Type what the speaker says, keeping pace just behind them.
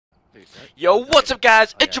Yo, what's up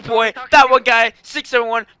guys? It's your boy, that one guy,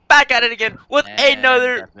 671, back at it again with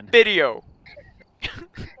another video. I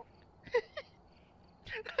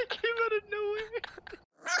came out of nowhere.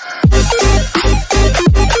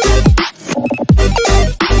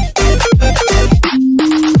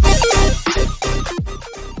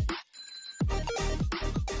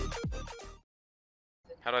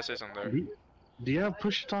 How do I say something there? Do you have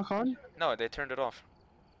push to talk on? No, they turned it off.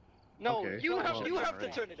 No, Okay. you have to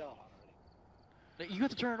turn it off. You have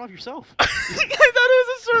to turn it off yourself. I thought it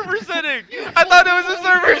was a server setting. I thought it was a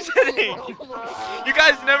server setting.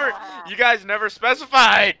 You guys never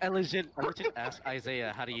specified. I legit asked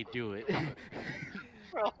Isaiah, how do you do it?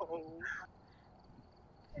 Bro.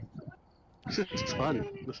 This is fun.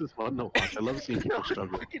 This is fun. No, I love seeing people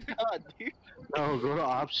struggle. Fucking God, dude. No, go to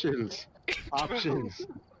options. Options.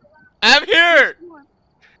 I'm here.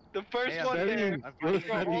 The first Hey, one I'm there. ready. Go to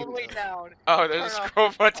Scroll all the settings. way down. Oh, there's a Turn scroll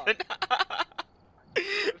off. button.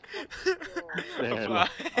 There, Apply.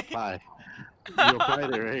 look, apply. You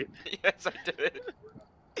applied it, right? Yes, I did.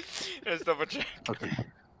 Let's double check. Okay,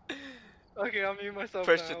 Okay, I'll mute myself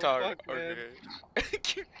Push now. to talk. Fuck, man.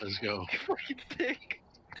 Okay. let's go. You fucking dick.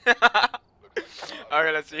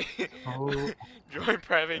 Alright, let's see. Oh, Join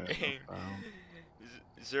private game.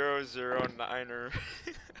 009er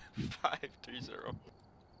 530.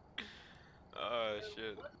 Oh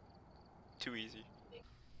shit. Too easy.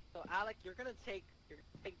 So Alec, you're gonna take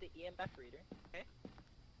the EMF reader, okay?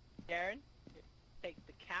 Darren, take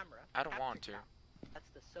the camera. I don't capture want to. camera. That's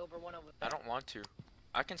the silver one over I there. don't want to.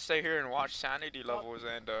 I can stay here and watch sanity levels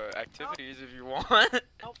and activities if you want.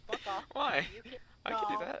 Oh, fuck off. Why? You can, I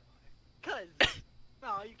can do that. Cause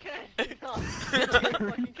no, you can't. No, you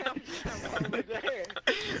fucking capture camera over there.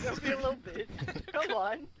 Don't be a little bitch. Come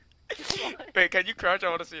on. Come on. Wait, can you crouch? I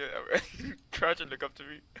want to see it. Crouch and look up to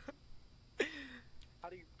me. How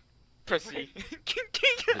do you? Press C.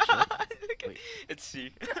 Wait. It's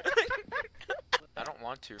C. I don't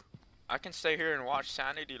want to. I can stay here and watch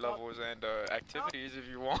sanity levels and activities if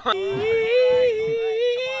you want.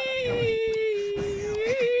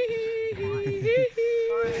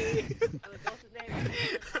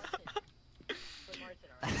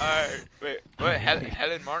 Alright, wait, what?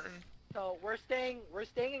 Helen Martin? So we're staying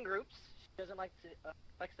in groups. She doesn't like to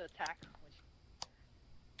likes to attack when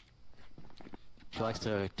She likes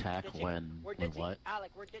to attack ditching. when We're ditching. what?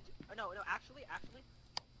 Alec, we're ditching. No, actually,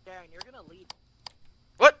 Darren, you're gonna lead.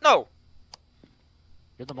 What? No!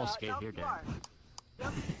 You're the most scared no, here, you are.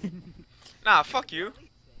 Dan. Yep. Nah, fuck you.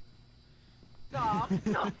 No,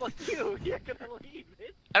 fuck you. You're gonna lead,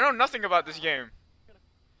 bitch. I know nothing about this game.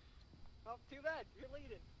 Well, too bad. You're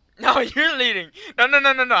leading. No, you're leading.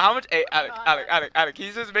 No. How much? Hey, No, Alec.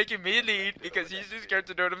 He's just making me lead because he's too scared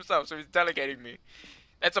to do it himself, so he's delegating me.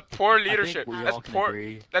 That's a poor leadership. I think we That's all can poor.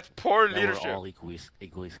 agree That's poor that leadership. we're all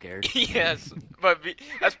equally scared. Yes, but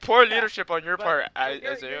that's poor leadership on your But part, you're-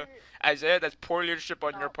 Isaiah. Isaiah, that's poor leadership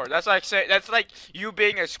on your part. That's like you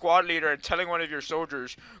being a squad leader and telling one of your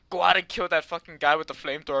soldiers, go out and kill that fucking guy with the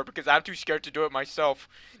flamethrower because I'm too scared to do it myself.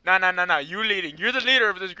 Nah. You leading. You're the leader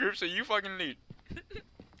of this group, so you fucking lead.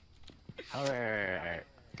 Alright.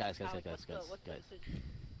 Guys. Alec, what's the decision?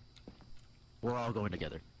 We're all going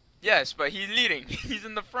together. Yes, but he's leading. He's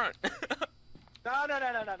in the front. No.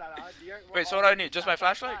 Wait, so what do I need? Just my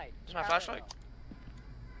flashlight? Just my flashlight?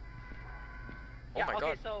 Oh Yeah, my okay,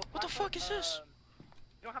 god. so What the fuck is this?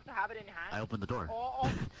 You don't have to have it in your hand. I opened the door. Oh,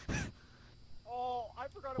 I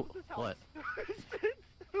forgot it was this house. What?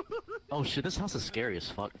 Oh shit, this house is scary as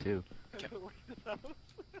fuck too.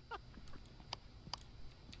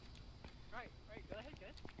 Right, go ahead,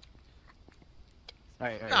 good.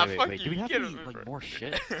 Alright, Nah, fuck wait. you, Do we have get any, him, like, bro. more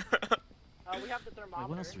shit? We have the thermometer. Wait,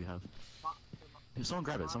 what else do we have? Someone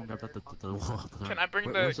grab it. Someone grab the wall. Can I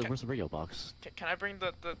bring Where's the? Where's the radio box? Can I bring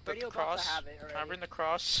the Radio box, cross? I have it Can I already. bring the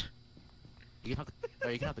cross? You can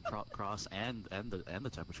have the cross and the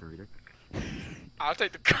temperature reader. I'll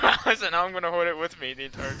take the cross and I'm gonna hold it with me the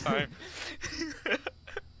entire time.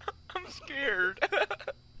 I'm scared.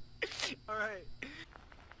 Alright.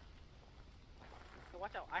 So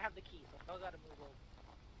watch out, I have the key, so I gotta move over.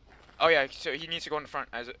 Oh yeah, so he needs to go in the front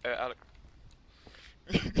as Alec.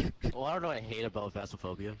 Well, I don't know what I hate about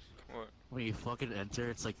Phasmophobia. What? When you fucking enter,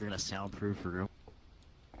 it's like you're in a soundproof room.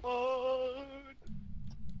 Oh!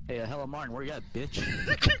 Hey, hello Martin, where you at, bitch?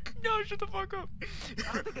 No, shut the fuck up.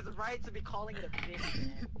 I don't think it's right to be calling it a bitch,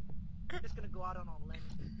 man. I'm just gonna go out on a limb.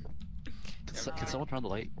 Can someone turn on the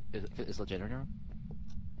light? Is the generator on?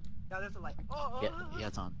 Now there's a light. Yeah,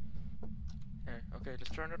 it's on. Okay, let's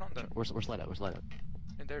turn it on then. Where's light at? Where's light at?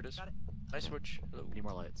 And there it is. Got it. Nice switch. Hello. We need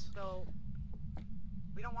more lights. So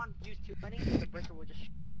we don't want to use too many, the breaker will just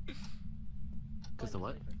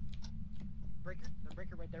what? Breaker? The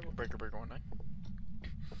breaker right there will Breaker 19.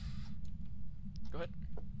 Go ahead.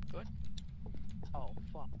 Oh,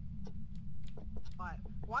 fuck.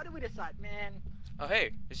 Why do we decide, man? Oh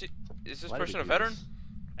hey, is this Why did person we a do veteran? this?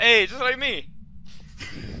 Hey, just like me.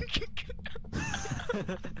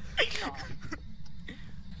 No.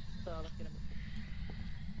 So let's get him.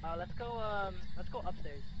 Let's go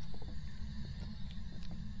upstairs.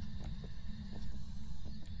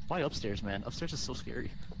 Why upstairs, man? Upstairs is so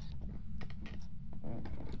scary.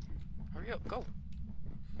 Hurry up, go.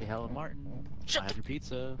 Hey, Helen Martin. Shut I have your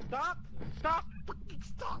pizza. Stop! Stop! Fucking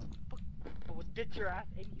stop! Oh, get your ass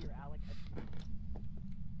in here, Alec.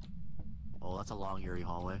 Oh, that's a long, eerie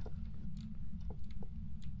hallway.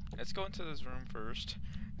 Let's go into this room first.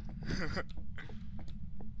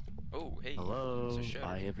 Oh, hey. Hello. It's a shadow.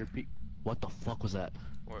 I have your pizza. What the fuck was that?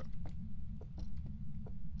 What?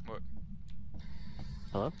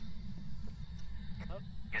 Hello? Hello?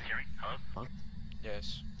 You guys hear me? Hello?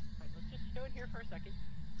 Yes. Alright, let's just chill in here for a second.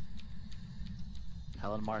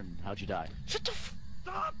 Helen Martin, how'd you die? Shut the f-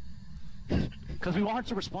 Stop! Because we wanted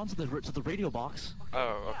to respond to the radio box.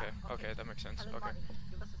 Oh, Yeah, okay, that makes sense. Helen Okay. Martin,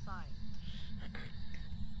 give us a sign.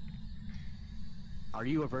 Are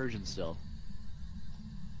you a virgin still?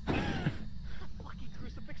 Fucking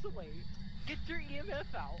crucifix away. Get your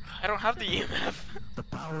EMF out. I don't have the EMF. The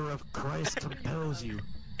power of Christ compels you.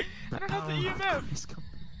 I don't have the power of EMF. Christ com-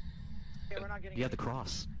 Okay, we're not getting You have the any-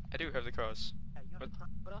 cross. I do have the cross. Yeah, you have the cross.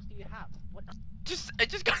 What else do you have? What? I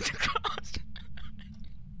just got the cross.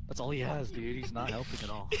 That's all he has, dude. He's not helping at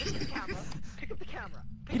all. Pick up the camera. Pick up the camera.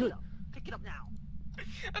 Pick it up. Pick it up now.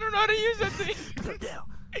 I don't know how to use that thing. Put it down.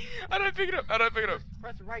 How do I pick it up? How do I pick it up?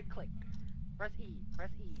 Press right click. Press E. Press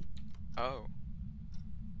E. Oh.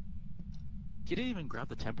 You didn't even grab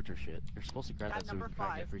the temperature shit. You're supposed to grab At that so we number can try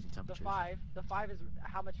and 5, get freezing the temperatures. 5 is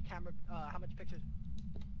how much camera, how much pictures.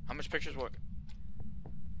 How much pictures what?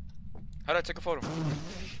 How do I take a photo?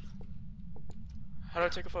 How do I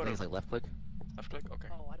take a I photo? think it's like left click. Left click? Okay.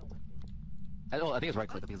 Oh, I don't like this. I think it's right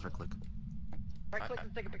click. I think it's right click. Right click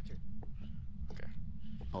and take a picture.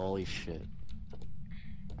 Holy shit.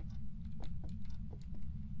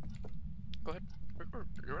 Go ahead.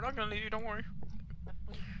 We're not gonna leave you, don't worry.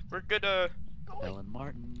 We're good, Go away. Ellen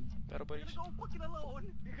Martin. battle You're buddies. gonna go fucking alone.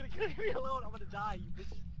 You're gonna leave me alone. I'm gonna die, you bitch.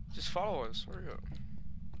 Just follow us. Hurry up.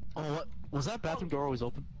 Oh, what? Was that bathroom door always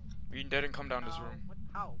open? We didn't come down this room. What?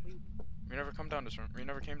 How? We never come down this room. We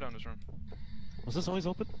never came down this room. Was this always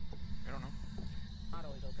open? I don't know. Not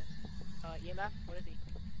always open. EMF. What is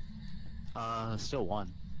he? Still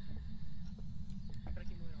one. Gotta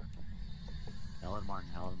keep moving around. Helen Martin,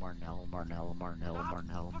 Helen Martin, Helen Martin, Helen Martin, Helen Martin,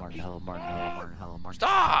 Helen Martin, Helen Martin, Helen Martin, Helen Martin.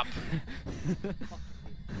 Stop!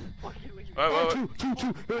 Fuck you. Wait, wait, wait.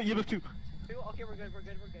 Two. You have two. Okay, we're good. We're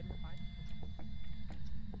fine.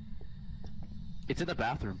 It's in the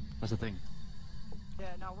bathroom. That's the thing. Yeah,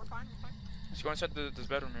 no, we're fine. Let's go inside this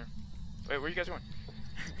bedroom here. Wait, where you guys going?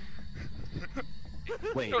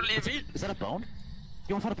 Wait, Don't leave me. is that a bone?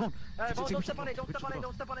 You want to find a bone? Don't step on it. Don't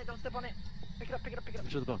step on it. Pick it up. Take a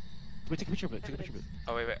picture of the bone. Wait, take a picture of it. Take a picture of it.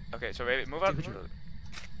 Oh, wait. Okay, so wait. Move out. Take a picture.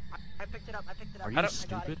 I picked it up. Are I you don't-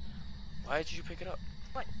 stupid? Why did you pick it up?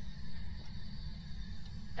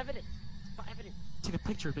 Evidence. Not evidence. Take a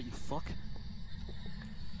picture of it, you fuck.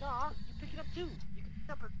 Nah, you pick it up too. You can pick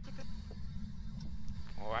it up or take it.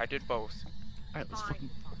 Oh, I did both. Alright, let's Fine. fucking...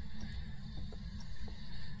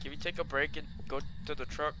 Can we take a break and go to the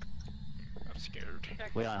truck? I'm scared.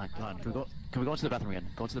 Wait, come on. Can we go into the bathroom again?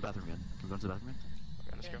 Go into the bathroom again. Can we go into the bathroom again?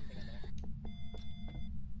 Okay, let's go.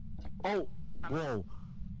 Oh! Whoa!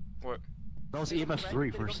 What? That was EMF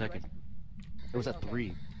 3 for a second. It was at 3.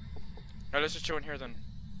 Alright, let's just chill in here then.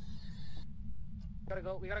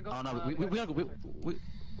 We gotta go. Oh no, we gotta go. Wait,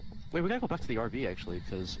 we gotta go back to the RV actually,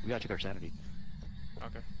 because we gotta check our sanity.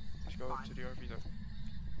 Okay. Let's go to the RV though.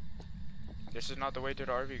 This is not the way to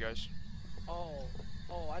the RV, guys. Oh,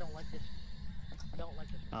 I don't like this.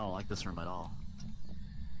 I don't like this room at all.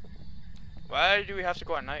 Why do we have to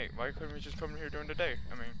go at night? Why couldn't we just come here during the day?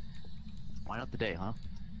 I mean... Why not the day, huh?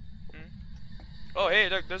 Oh, hey,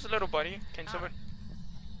 look, there's a little bunny. Can someone...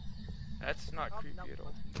 That's not creepy at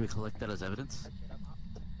all. Can we collect that as evidence?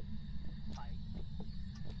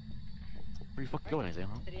 Where are you fucking going, Isaiah,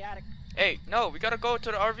 huh? To the attic. Hey, no, we gotta go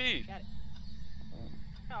to the RV.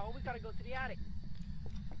 No, we gotta go to the attic.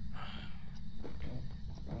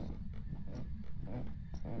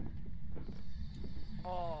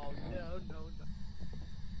 Oh, no.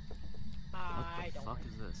 What the fuck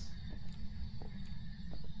is this?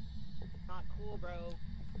 Not cool, bro.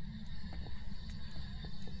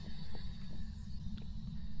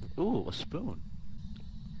 Ooh, a spoon.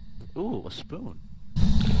 Ooh, a spoon.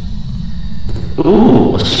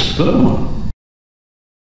 Ooh, a spoon.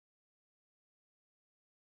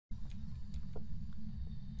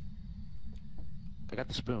 I got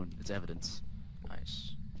the spoon. It's evidence.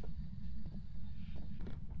 Nice.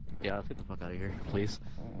 Yeah, let's get the fuck out of here, please.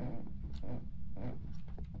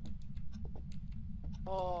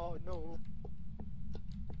 Oh no.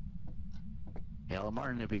 Hey, Alan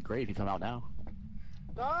Martin, it'd be great if you come out now.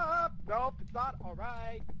 Stop! Nope, it's not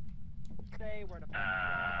alright. Stay, we're in a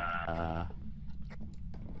Uh,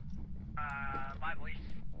 bye boys.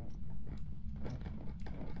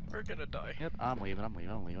 We're gonna die. yep, I'm leaving.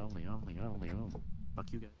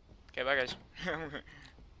 Fuck you guys. Okay, bye guys.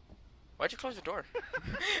 Why'd you close the door?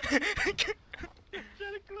 Trying to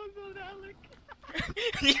close on Alec.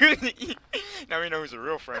 Now we know who's a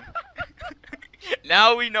real friend.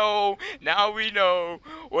 Now we know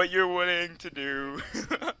what you're willing to do.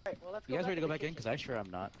 Alright, well, let's go You guys ready to go the back in? kitchen. Because I sure am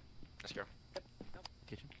not. Let's go.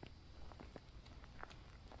 Kitchen.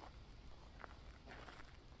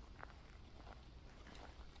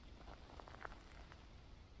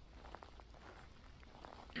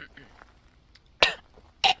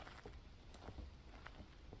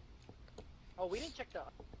 Oh, we didn't check the...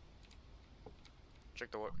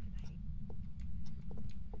 Check the what?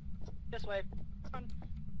 This way. Come on.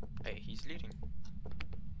 Hey, he's leading.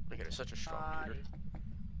 Look at it, such a strong leader.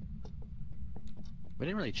 We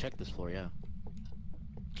didn't really check this floor, yeah.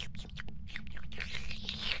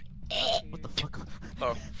 What the fuck?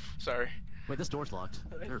 Oh, sorry. Wait, this door's locked.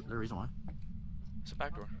 There's a reason why. It's a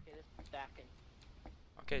back door. Okay, this is stacking.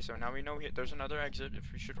 Okay, so now we know there's another exit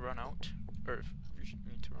if we should run out. Or if we should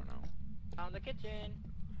need to run out. Found the kitchen.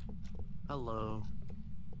 Hello.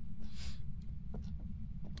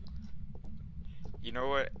 You know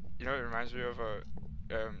what? You know what it reminds me of?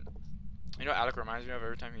 You know what Alec reminds me of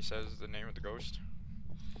every time he says the name of the ghost?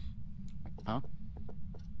 Huh?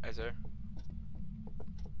 Isaiah?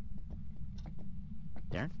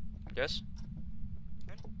 Darren? Yes?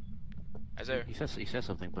 Isaiah? He says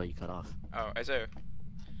something, but you cut off. Oh, Isaiah.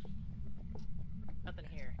 Nothing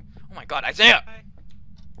here. Oh my god, Isaiah! Hi.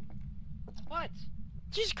 What?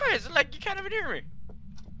 Jesus Christ, like you can't even hear me.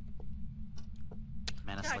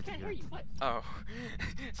 Man, that's Yeah, I like can't hear you. What? Oh.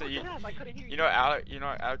 So What you the hell? I couldn't hear you. you know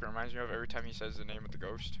what Alec reminds me of every time he says the name of the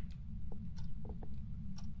ghost?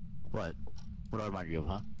 What? What do I remind you of,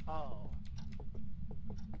 huh? Oh.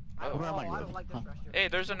 Oh. Oh, What am I I doing? don't like this Huh? restroom. Hey,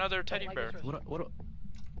 there's another teddy like bear. this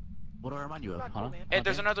What do I remind you of, Not huh? cool, man. Hey, Huh,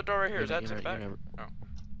 there's man? another door right here. You Is that never- to the you back? never- Oh.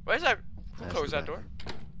 What is that? Who That's closed the that door?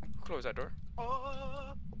 back. Who closed that door?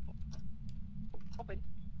 Oh. Open.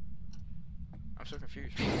 I'm so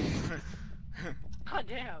confused. God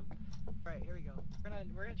damn. Right, here we go.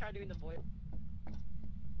 We're gonna try doing the voice.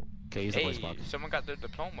 Okay, use the voice Hey, box. someone got their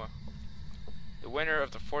diploma. The winner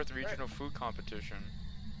of the 4th regional food competition.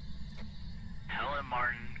 Helen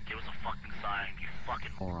Martin, give us a fucking sign, you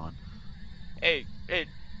fucking moron. Hey,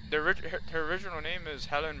 her original name is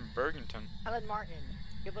Helen Bergington. Helen Martin,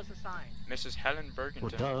 give us a sign. Mrs. Helen Well,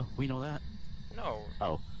 Bergington. duh, we know that. No.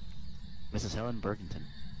 Oh. Mrs. Helen Bergington.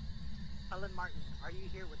 Helen Martin, are you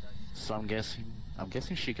here with us? So I'm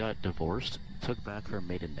guessing she got divorced, took back her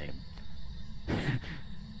maiden name.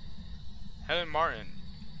 Helen Martin.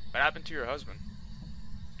 What happened to your husband?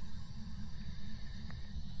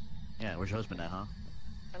 Yeah, where's your husband at, huh?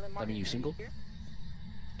 Helen Martin, you are single? here?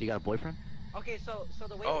 Do you got a boyfriend? Okay, so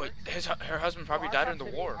the way it Oh, works, her husband probably our died in the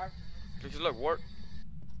proximity- war. our- Because look, war.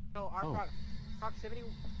 No, our Oh. proximity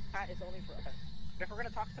chat is only for us. But if we're gonna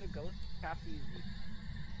talk to the ghost, we have to use V.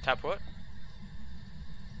 Tap what?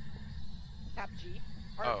 Tap G.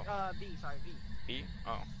 Or, Oh. V, sorry, V. B?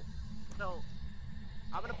 Oh. So,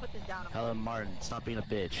 I'm gonna put this down. I'm Helen Martin, stop being a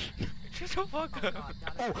bitch. Shut the fuck Oh up. god,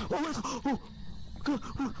 now Oh, that-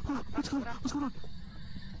 what's going on? What's going on?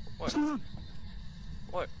 What? What's going on?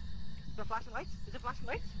 What? Is it flashing lights? Is it flashing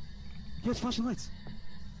lights? Yes, flashing lights.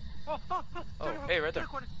 Oh, Oh, hey, right there. Hit a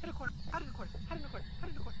corner, hit a corner, hide in the corner, hide in the corner, hide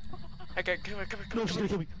in the corner. Okay, come here, No, she's gonna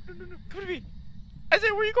kill me. No. Come to me.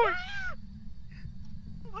 Isaiah, where are you going?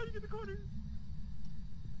 Hiding in the corner.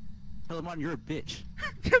 Helen Martin, you're a bitch.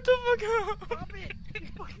 Shut the fuck up. Stop it. You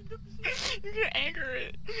fucking dumb shit. You're gonna anger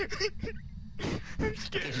it. I'm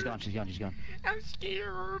scared. Okay, she's gone, she's gone, she's gone. I'm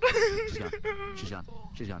scared. She's gone. She's gone.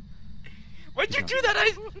 She's gone. Why'd you She's do that,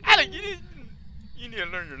 Alec? You need to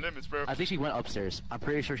learn your limits, bro. I think she went upstairs. I'm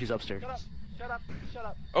pretty sure she's upstairs. Shut up, shut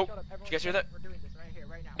up. Oh, shut up. did Everyone you guys hear shut up. that? We're doing this right here,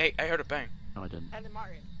 right now. Hey, I heard a bang. No, I didn't. Helen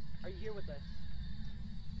Martin, are you here with us?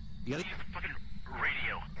 You gotta use the fucking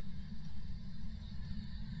radio.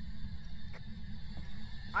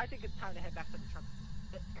 I think it's time to head back to the truck.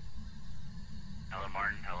 Helen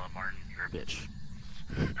Martin, you're a bitch.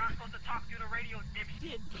 You're not supposed to talk talk through the radio,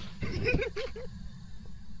 dipshit.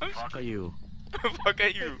 Fuck are you? Fuck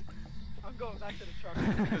at you. I'm going back to the truck.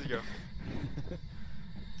 Let's go.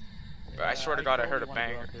 But I swear to God, I heard a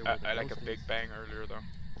bang. I like a big bang earlier though.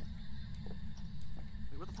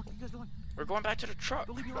 Wait, where the fuck are you guys going? We're going back to the truck.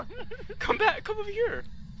 Don't leave me alone. Come back. Come over here.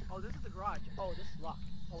 Oh, this is the garage. Oh, this is locked.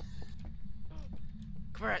 Oh.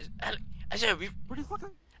 Come here, Isaiah. Where the fuck?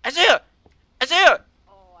 Isaiah. Isaiah.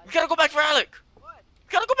 Oh, We gotta go back for Alec. What?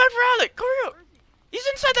 We gotta go back for Alec. Hurry up. Where is he? He's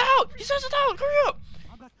inside the house. He's inside the house. Hurry up.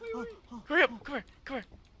 I'm back. Hurry up. Come here. Come here.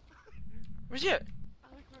 Where's he at?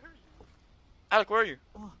 Alec, where are you? Alec, where are you?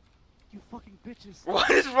 Oh, you fucking bitches. What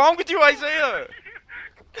is wrong with you, Isaiah?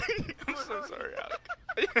 I'm so sorry,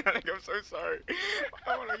 Alec. Alec, I'm so sorry.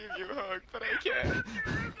 I want to give you a hug, but I can't.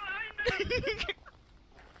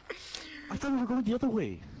 I thought we were going the other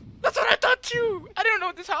way. That's what I thought too. I didn't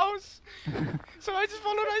know this house, so I just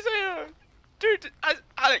followed Isaiah. Dude,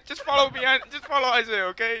 Alec, just follow me. Just follow Isaiah,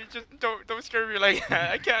 okay? Just don't scare me like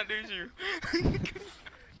that. I can't lose you.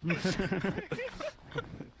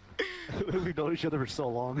 We've known each other for so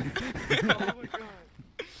long. Oh my god.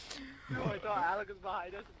 No, I thought Alec was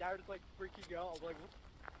behind us and Darren's like freaking out. I'm like,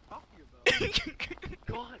 what are you talking about?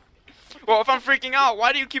 God. Well, if I'm freaking out,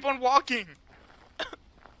 why do you keep on walking?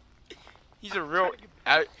 He's a real.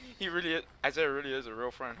 He really is. Isaiah really is a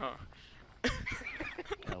real friend, huh?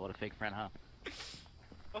 Yeah, what a fake friend, huh?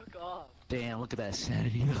 Fuck off. Damn, look at that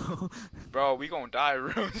sanity, though. Bro, we gonna die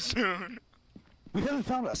real soon. We haven't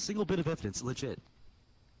found a single bit of evidence, legit.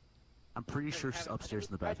 I'm pretty sure she's upstairs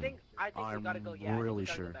in the bathroom. I think we gotta go. Yeah, really I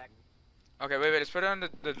think we sure. gotta go back. Okay, wait, let's put it on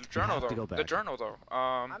the journal have to though. go The back. journal though.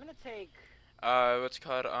 I'm gonna take. What's it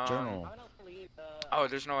called? Journal. I'm gonna leave. Oh,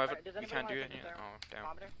 there's no evidence. Does We anybody can't wanna do it take yet. the Oh, damn.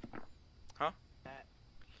 thermometer? Huh?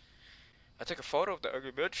 I took a photo of the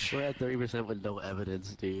ugly bitch. We're at 30% with no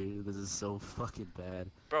evidence, dude. This is so fucking bad.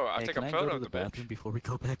 Bro, I Hey, took can a I photo go to of the the bitch. bathroom before we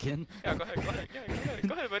go back in? Yeah, go ahead, go ahead. Yeah, go ahead,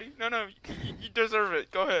 go ahead, buddy. No, you deserve it.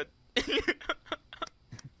 Go ahead.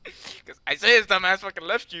 Cause Isaiah's dumbass fucking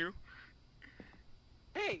left you.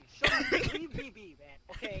 Hey, so leave BB, man.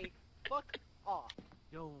 Okay, fuck off.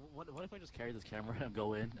 Yo, what if I just carry this camera and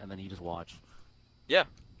go in, and then you just watch? Yeah.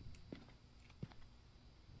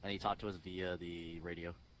 And you talk to us via the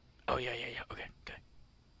radio. Oh yeah. Okay.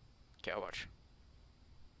 Okay, I'll watch.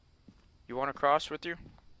 You want a cross with you?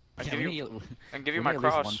 I can give you my At least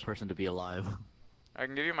one cross. person to be alive. I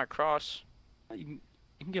can give you my cross. You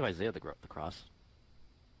can give Isaiah the cross.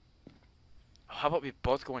 How about we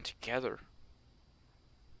both go in together?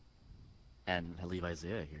 And leave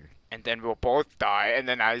Isaiah here. And then we'll both die, and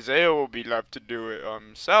then Isaiah will be left to do it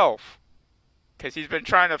himself. Cause he's been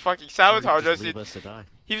trying to fucking sabotage us. Leave us to die.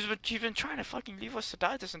 He's been trying to fucking leave us to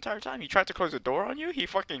die this entire time. He tried to close the door on you. He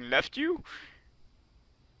fucking left you.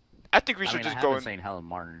 I think we should just go in. saying Helen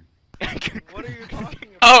Martin. What are you talking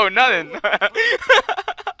about? Oh, nothing.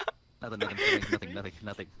 Nothing. Nothing.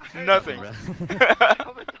 Ramadan?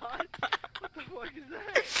 What the fuck is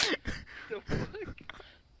that? The fuck?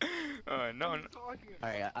 No. What are you talking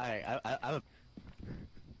about?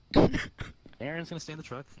 Alright, Aaron's gonna stay in the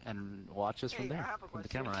truck and watch us from Hey, I there. have a From the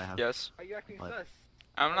question. camera I have. Yes. Are you acting What? sus?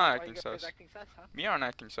 I'm not Why acting you guys sus. acting sus, huh? Me aren't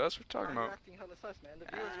acting sus. What you talking Why are you about? acting hella sus, man? The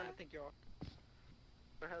viewers are gonna think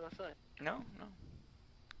you're hella sus. No.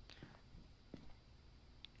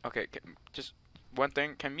 Okay, just one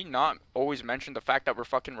thing. Can we not always mention the fact that we're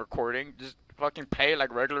fucking recording? Just fucking play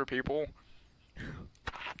like regular people.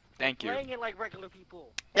 Thank you. Playing it like regular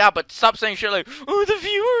people. Yeah, but stop saying shit like, oh, the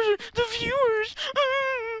viewers. The viewers,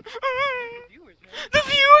 man. The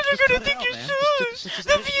viewers are Just gonna cut it think out, you're man. sus. Just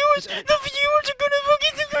The edit- viewers just edit- are gonna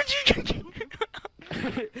fucking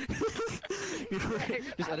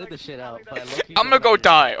Just edit the shit out. But I'm gonna go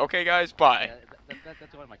die. Okay, guys, bye. Yeah,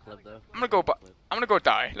 that's one of my clip though. I'm gonna go. I'm gonna go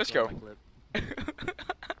die. Let's That's go. one of my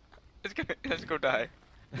clip. Let's go die.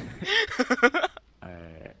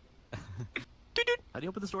 Alright. How do you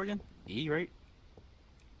open this door again? E, right?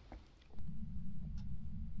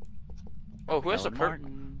 Oh, who has the Helen purple?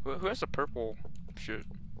 Martin. Who has the purple shit?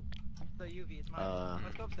 The UV, it's mine. Uh,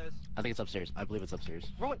 Let's go upstairs. I think it's upstairs. I believe it's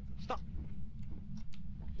upstairs. Rowan, stop.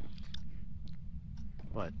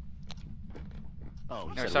 What? Oh, you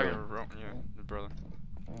No, said it's not Rowan. your bro. Yeah, your brother.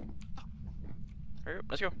 Hurry up,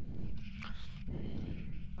 let's go.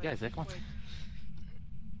 Yeah, Zach, come on.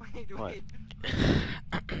 Wait. What?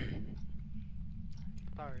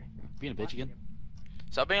 Sorry. Being a bitch again?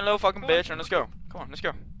 Stop being a little fucking bitch and let's go. Come on, let's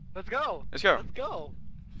go. Let's go. Let's go. Let's go.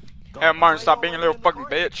 Hey, Martin, Why stop y'all being a wanna little be in the fucking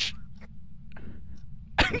corner? bitch.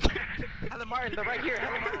 Helen Martin, they're right here.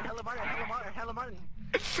 Helen Martin.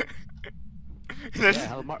 Let's- Yeah,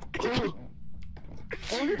 Helen Martin.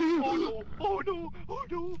 Oh no! Oh no! Oh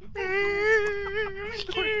no!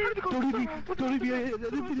 Don't leave me! Don't leave me! I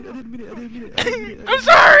didn't mean it! I didn't mean it! I didn't mean it! I'm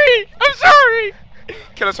sorry! I'm sorry!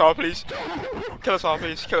 Kill us all, please. Kill us all,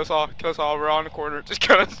 please. Kill us all. Kill us all. We're all in the corner. Just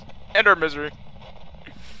kill us. End our misery.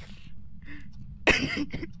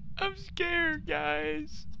 I'm scared,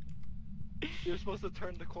 guys. You're supposed to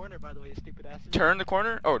turn the corner, by the way, stupid ass. Turn the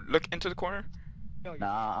corner? Oh, look into the corner? No, you-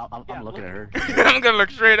 Nah, I'm Yeah, looking at her. I'm gonna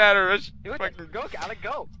look straight at her. She Do it. fucking Go, Alec,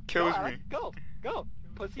 go. kills Go, me. Alec, go. Go.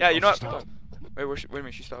 Pussy. Yeah, you know she what? stopped. Wait, wait a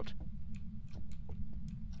minute. She stopped.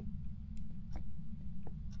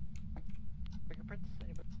 Fingerprints.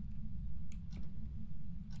 Anybody?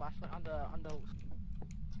 Flashlight on the.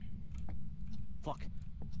 Fuck.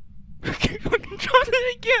 Okay, fucking try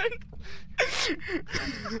it again.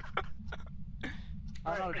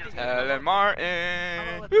 Ellen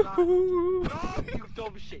Martin. Woohoo. Oh, you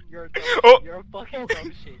dumb shit. You're a dumb. Oh. You're a fucking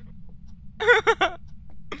dumb shit.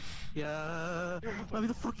 Yeah. Let me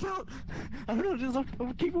the fuck out! I don't know, just on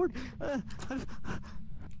a keyboard.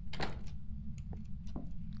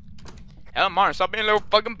 Ellen Martin, stop being a little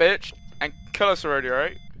fucking bitch and kill us already,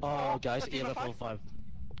 alright? Oh, guys, Let's EMF go, level 5.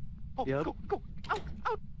 Oh, Yep. go, go. Out,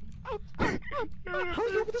 out, out, out, out. How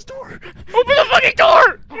do you open this door? Open the fucking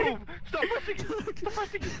door! Boom. Stop pressing it. Stop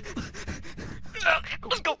pressing it.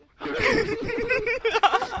 Let's go.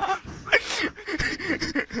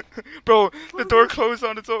 Bro, the door closed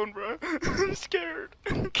on its own, bro. I'm scared.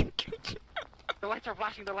 The lights are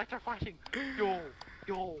flashing. The lights are flashing. Yo,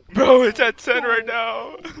 yo. Bro, it's at 10 right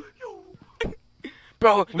now.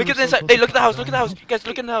 Bro, look at this. Hey, look at the house. Look at the house. You guys,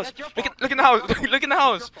 look in the house. Look in the house. Look in the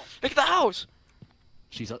house. Look at the house.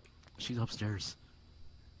 She's up. She's upstairs.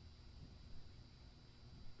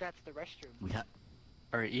 That's the restroom. We have.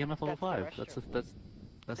 Alright, EMF level That's the 5. restroom.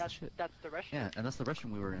 That's the shit. That's the restroom. Yeah, and that's the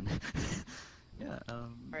restroom we were in. Yeah,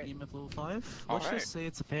 Alright. EMF level 5. All Let's right. just say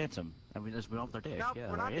it's a phantom, and we just went off with our day. Nope, Yeah,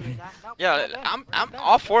 we're not right? doing that. Nope, Yeah, not done. I'm We're not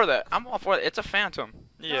all done. for that. I'm all for it. It's a phantom.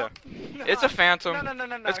 Yeah. No. It's a phantom. No.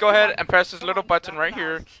 Let's go come ahead on. and press this Come little on, button no, right no.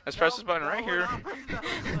 here. Let's press this button No, right we're here. not pressing that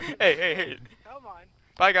button. Hey. Come on.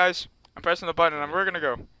 Bye, guys. I'm pressing the button and we're gonna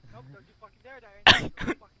go. Nope, don't you fucking dare, Darren. Don't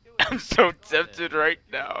you fucking do it. I'm so tempted right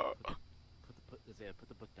now. Put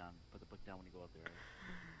the book down. Put the book down when you go up there.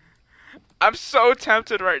 I'm so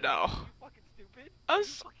tempted right now. Fucking stupid. I'm You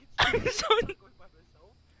so, fucking I'm stupid. so, I'm going by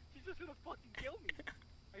myself. She's just gonna fucking kill me.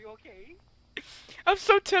 Are you okay? I'm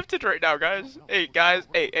so tempted right now, guys. Hey, guys.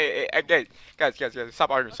 Hey, guys.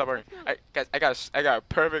 Stop arguing. Guys, I got a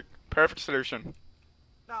perfect solution.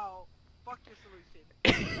 No. Fuck your solution.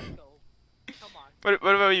 Let's go. Come on.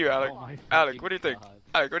 What about you, Alec? Oh my Alec, what do you think? God.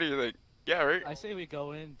 Alec, what do you think? Yeah, right. I say we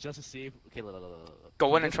go in just to see if. Okay, look.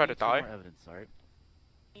 Go in We and just try to need two die? more evidence, alright?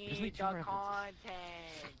 Just Need need two the more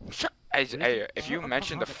content. Shut. Hey, if you Shut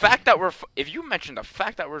mention the up. fact that we're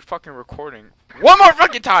fucking recording one more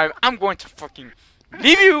fucking time, I'm going to fucking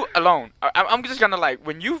leave you alone. I'm just gonna like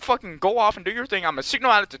when you fucking go off and do your thing, I'm gonna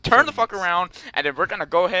signal Alec to turn the fuck around, and then we're gonna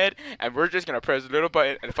go ahead and we're just gonna press the little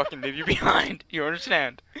button and fucking leave you behind. You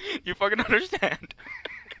understand? You fucking understand?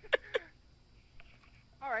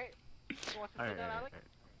 Alright. You want to Alright, do that, Alec?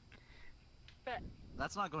 Bet.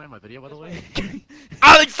 That's not going in my video, by the way.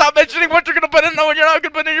 Alex, stop mentioning what you're gonna put in. No, when you're not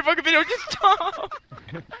gonna put in your fucking video. Just stop.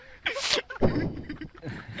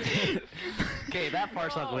 Okay, that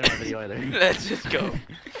part's not going in my video either. Let's just go.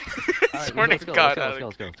 Alright, Swear to let's go, God, let's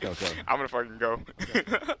Alex. go. I'm gonna fucking go.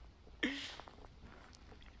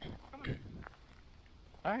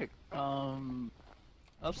 Alright,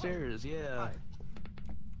 upstairs, yeah.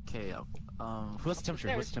 Okay, who has the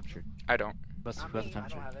temperature? What's the temperature? I don't. Who has Not the me, I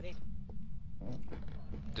temperature? don't have any.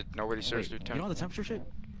 Did nobody search Wait, their you know temp? the temperature shit?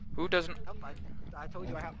 Who doesn't? Nope, I told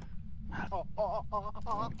you I have.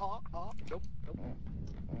 Nope. Nope.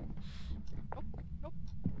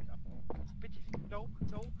 Bitches. No.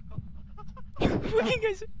 What do you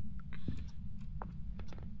guys?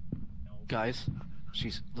 Guys,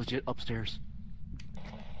 she's legit upstairs.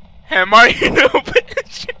 Hey, Marty, no,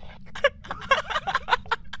 bitch.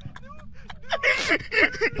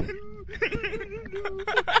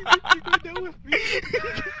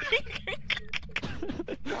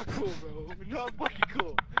 Not cool, bro. Not fucking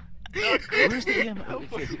cool. Where's the EM?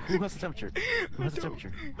 Okay, who has the temperature? Who has the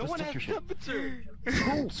temperature? No Who's one the has temperature shit?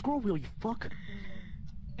 temperature. Scroll wheel, you fuck.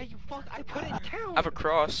 Hey, you fuck. I put it down. I have a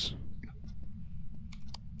cross.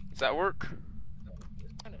 Does that work?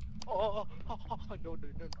 Oh, no.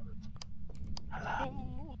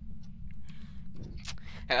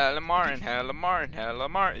 Hella Martin,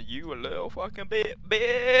 you a little fucking bitch.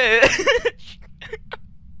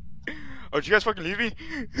 Oh, did you guys fucking leave me?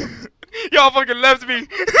 Y'all fucking left me.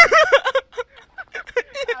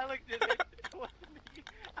 Alex did it. It wasn't me.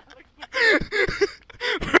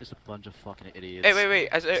 bunch of fucking idiots. Hey,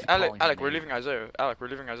 wait. Isaiah, Alec, calling your we're name. leaving Isaiah. Alec, we're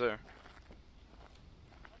leaving Isaiah.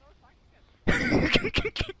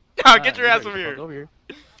 Nah, get your ass over here. Over here.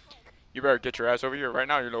 You better get your ass over here right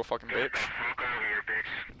now, you little fucking bitch.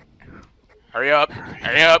 Hurry up.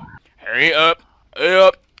 Hurry up. Hurry up. Hurry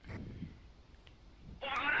up.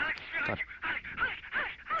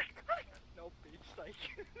 Nope, it's like.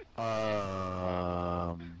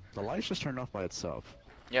 The lights just turned off by itself.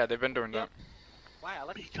 Yeah, they've been doing that. Wow,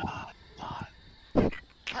 let's.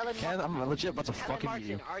 Helen, I'm legit about to Helen fucking Martin,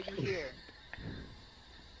 you. are you here?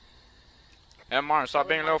 Hey, Martin, stop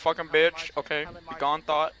being a little fucking bitch. Okay, be gone,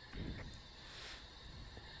 thought.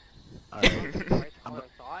 Right, I'm what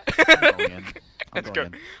I thought. I'm going in. I'm Let's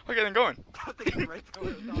going go. in. Okay, then go in. Right, what I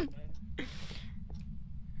thought, man.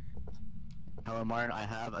 Hello, Martin. I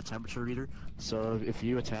have a temperature reader, so if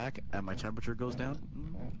you attack and my temperature goes down,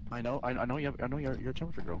 I know your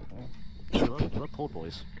temperature girl. You love cold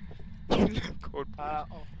boys. Cold. Oh.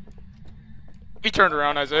 He turned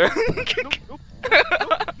around, Isaiah.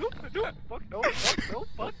 Nope, fuck, no,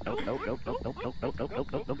 fuck, no, Nope.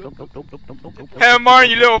 Hey, Martin,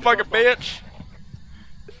 you little fucking bitch.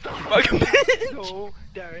 Fucking bitch. No,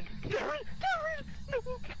 Darren, no.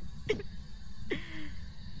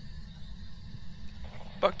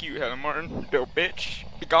 Fuck you, Helen Martin, little bitch.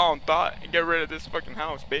 Be gone, thought, and get rid of this fucking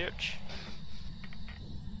house, bitch.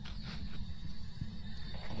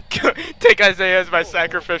 Take Isaiah as my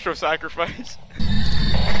sacrificial sacrifice.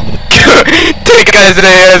 Take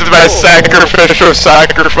Isaiah as my sacrificial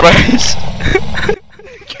sacrifice.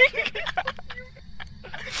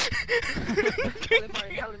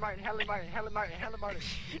 Helen Martin.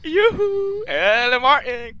 Yoo-hoo! Helen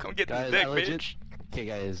Martin, come get Guys, this dick, I legit- bitch. Okay,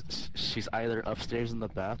 guys, she's either upstairs in the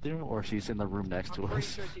bathroom or she's in the room next to I'm pretty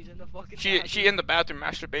us. sure she's in the fucking She in the bathroom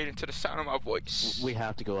masturbating to the sound of my voice. We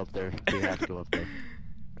have to go up there. We have to go up there.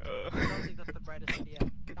 I don't think that's the brightest idea.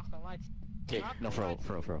 Knock the lights. Okay, no, for real.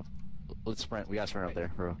 Let's sprint. We gotta sprint up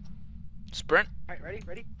there, bro. Sprint. Alright,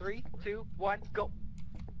 ready? 3, 2, 1, go.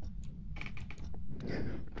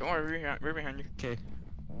 Don't worry, we're behind you. Okay.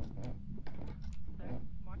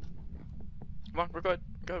 Come on, we're good.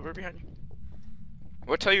 Good, we're behind you.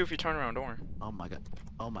 We'll tell you if you turn around, don't worry. Oh my god.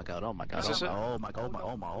 Is this it? Oh my.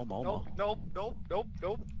 Nope.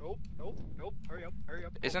 Hurry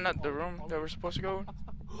up. Isn't that the room that we're supposed to go in?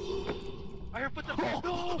 I heard footsteps.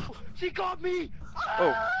 No! She got me!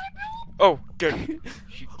 Oh. Oh, good.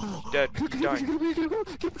 She's dead. She's dying.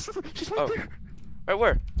 Oh. Right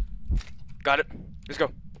where? Got it. Let's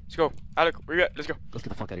go. Alec, where you at? Let's go. Let's get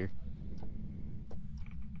the fuck out of here.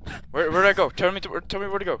 Where'd I go? Tell me where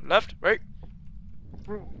to go. Left? Right?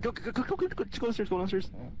 Go downstairs, go downstairs.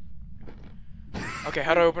 Okay,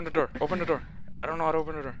 how do I open the door? Open the door. I don't know how to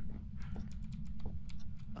open the door.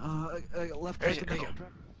 Left. There you go.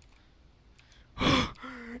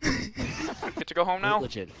 Get to go home now?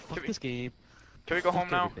 Legit. Fuck this game. Can we go home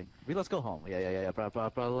Fuck now? everything. Let's go home. Yeah. Yeah, let's put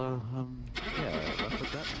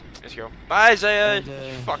that. Let's go. Bye, Isaiah. And,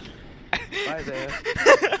 Fuck. Bye, Isaiah.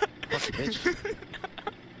 Fuck you, bitch.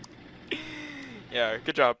 Yeah,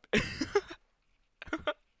 good job.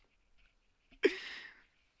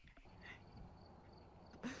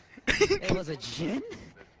 It was a gin?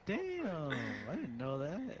 Damn, I didn't know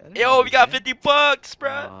that. Yo, we got $50,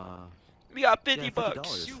 bruh. We got $50.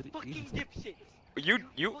 $50. You fucking dipshit. You.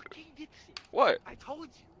 Fucking dipshit. What? I told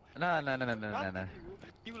you. No.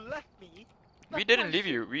 You left me. We Left didn't my leave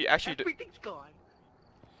shit. you. We actually did. Everything's gone.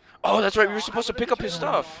 Oh, that's right. We were supposed to pick up his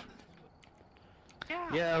stuff.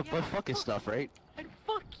 Yeah, but fuck his stuff, right? And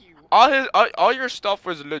fuck you. All your stuff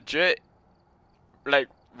was legit, like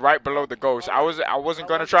right below the ghost. I wasn't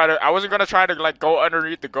gonna try to like go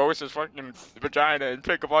underneath the ghost's fucking vagina and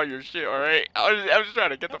pick up all your shit. All right, I was just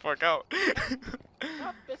trying to get the fuck out.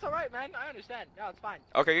 No, it's alright, man. I understand. No, it's fine.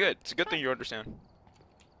 Okay, good. It's a good thing you understand.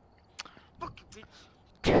 Fuck you,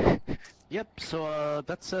 bitch. Yep. So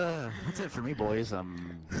that's it for me, boys.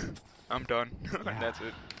 I'm done. That's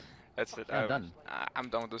it. I'm done. I'm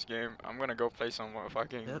done with this game. I'm gonna go play some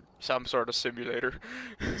fucking some sort of simulator.